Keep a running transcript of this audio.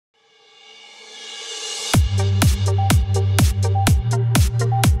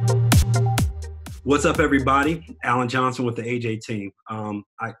What's up, everybody? Alan Johnson with the AJ team.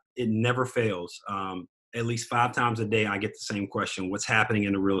 It never fails. At least 5 times a day, I get the same question: what's happening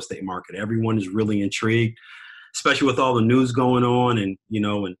in the real estate market? Everyone is really intrigued, especially with all the news going on, and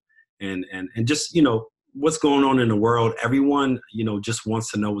just what's going on in the world. Everyone just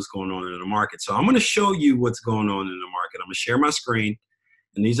wants to know what's going on in the market. So I'm going to show you what's going on in the market. I'm going to share my screen,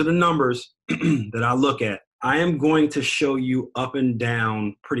 and these are the numbers that I look at. I am going to show you up and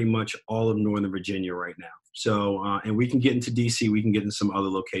down pretty much all of Northern Virginia right now. So, and we can get into DC, we can get into some other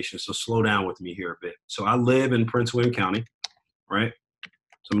locations. So slow down with me here a bit. So I live in Prince William County, right?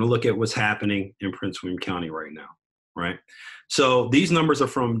 So I'm going to look at what's happening in Prince William County right now, right? So these numbers are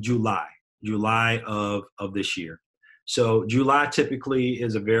from July of this year. So July typically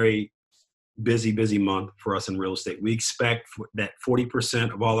is a very busy month for us in real estate. We expect that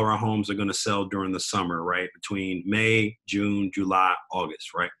 40% of all of our homes are going to sell during the summer, right? Between May, June, July,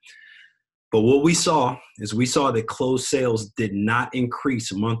 August, right? But what we saw that closed sales did not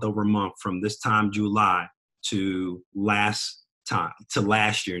increase month over month from this time July to last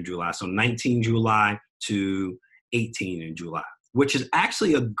year in July. So 19 July to 18 in July, which is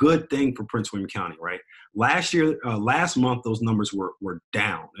actually a good thing for Prince William County, right? Last month, those numbers were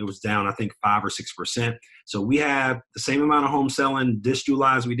down. It was down, I think, 5 or 6%. So we have the same amount of homes selling this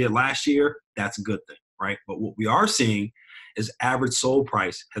July as we did last year. That's a good thing, right? But what we are seeing is average sold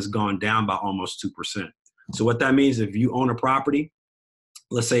price has gone down by almost 2%. So what that means, if you own a property,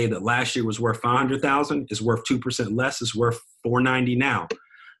 let's say that last year was worth $500,000, it's worth 2% less, it's worth $490 now.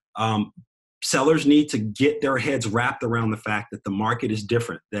 Sellers need to get their heads wrapped around the fact that the market is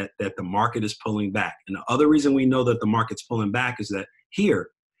different, that the market is pulling back. And the other reason we know that the market's pulling back is that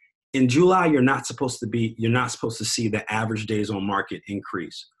here in July, you're not supposed to see the average days on market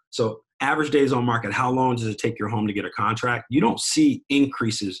increase. So average days on market, how long does it take your home to get a contract? You don't see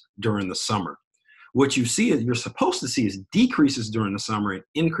increases during the summer. What you're supposed to see is decreases during the summer and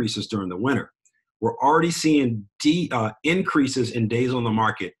increases during the winter. We're already seeing increases in days on the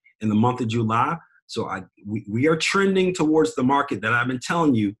market in the month of July. So we are trending towards the market that I've been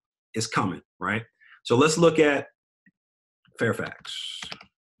telling you is coming, right? So let's look at Fairfax.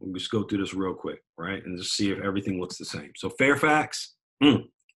 We'll just go through this real quick, right? And just see if everything looks the same. So Fairfax,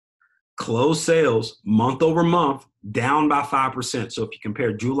 closed sales month over month down by 5%. So if you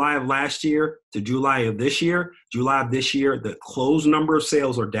compare July of last year to July of this year, the closed number of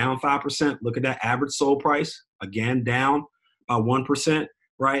sales are down 5%. Look at that average sold price, again, down by 1%.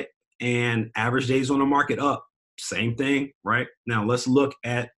 Right? And average days on the market up, same thing, right? Now let's look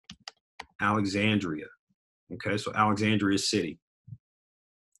at Alexandria. Okay, so Alexandria City.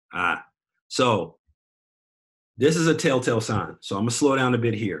 So this is a telltale sign. So I'm gonna slow down a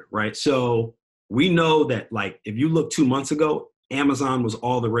bit here, right? So we know that, like, if you look 2 months ago, Amazon was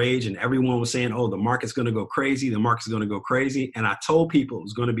all the rage and everyone was saying, oh, the market's gonna go crazy, And I told people it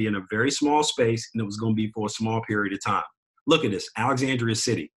was gonna be in a very small space and it was gonna be for a small period of time. Look at this, Alexandria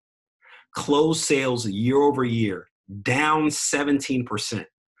City. Closed sales year over year, down 17%.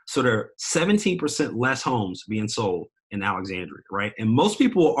 So there are 17% less homes being sold in Alexandria, right? And most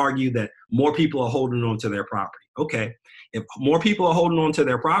people will argue that more people are holding on to their property. Okay, if more people are holding on to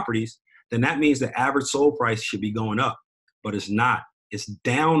their properties, then that means the average sold price should be going up, but it's not. It's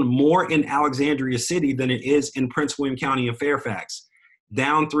down more in Alexandria City than it is in Prince William County and Fairfax,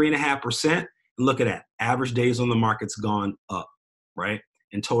 down 3.5%. Look at that. Average days on the market's gone up, right?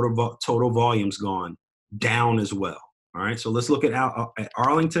 And total volume's gone down as well. All right. So let's look at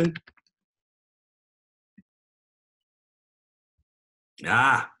Arlington.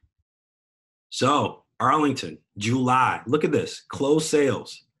 So Arlington, July. Look at this. Closed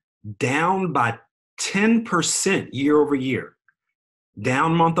sales down by 10% year over year,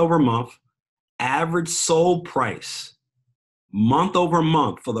 down month over month. Average sold price month over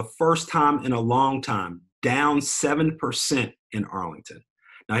month for the first time in a long time, down 7% in Arlington.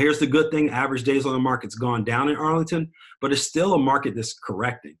 Now, here's the good thing. Average days on the market's gone down in Arlington, but it's still a market that's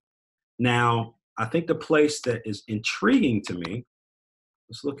correcting. Now, I think the place that is intriguing to me,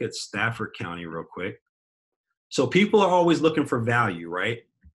 let's look at Stafford County real quick. So people are always looking for value, right?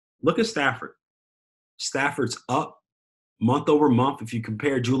 Look at Stafford. Stafford's up month over month. If you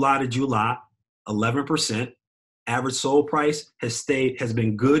compare July to July, 11%. Average sold price has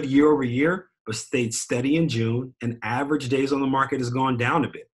been good year over year, but stayed steady in June. And average days on the market has gone down a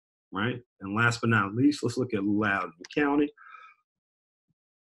bit, right? And last but not least, let's look at Loudoun County.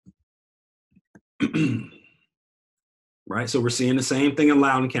 Right, so we're seeing the same thing in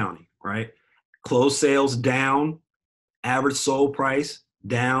Loudoun County, right? Closed sales down, average sold price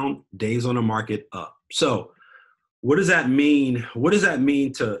down, days on the market up. So What does that mean? What does that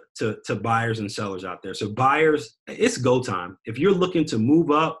mean to buyers and sellers out there? So buyers, it's go time. If you're looking to move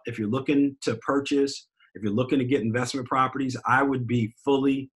up, if you're looking to purchase, if you're looking to get investment properties, I would be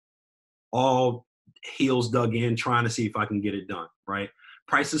fully all heels dug in trying to see if I can get it done, right?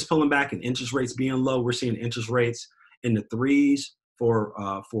 Prices pulling back and interest rates being low. We're seeing interest rates in the threes for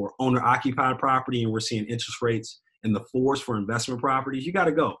owner occupied property, and we're seeing interest rates in the fours for investment properties. You got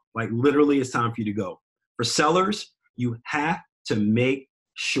to go. Like literally, it's time for you to go. For sellers, you have to make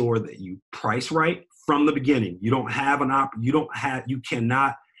sure that you price right from the beginning. You don't have you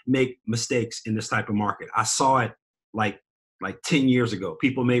cannot make mistakes in this type of market. I saw it like 10 years ago.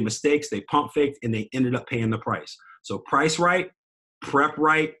 People made mistakes, they pump faked, and they ended up paying the price. So price right, prep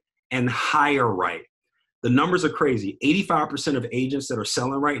right, and hire right. The numbers are crazy. 85% of agents that are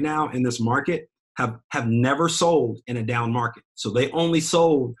selling right now in this market have never sold in a down market. So they only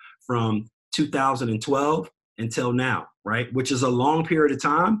sold from 2012 until now, right? Which is a long period of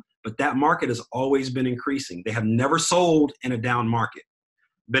time, but that market has always been increasing. They have never sold in a down market.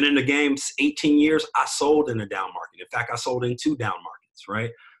 Been in the game 18 years, I sold in a down market. In fact, I sold in 2 down markets,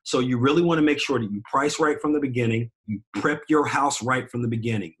 right? So you really want to make sure that you price right from the beginning, you prep your house right from the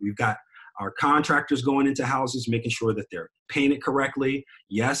beginning. We've got our contractors going into houses, making sure that they're painted correctly.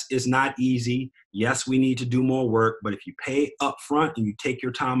 Yes, it's not easy. Yes, we need to do more work, but if you pay up front and you take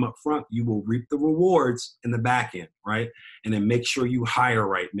your time up front, you will reap the rewards in the back end, right? And then make sure you hire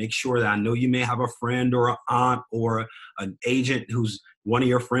right. Make sure that I know you may have a friend or an aunt or an agent who's one of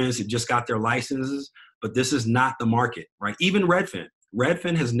your friends that just got their licenses, but this is not the market, right? Even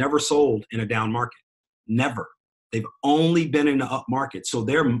Redfin has never sold in a down market, never. They've only been in the up market. So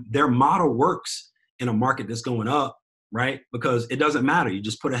their model works in a market that's going up, right? Because it doesn't matter. You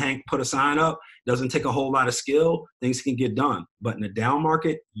just put a sign up. It doesn't take a whole lot of skill. Things can get done. But in a down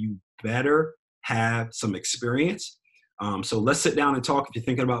market, you better have some experience. So let's sit down and talk if you're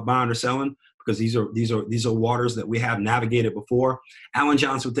thinking about buying or selling, because these are waters that we have navigated before. Alan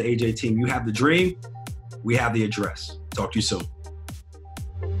Johnson with the AJ team. You have the dream. We have the address. Talk to you soon.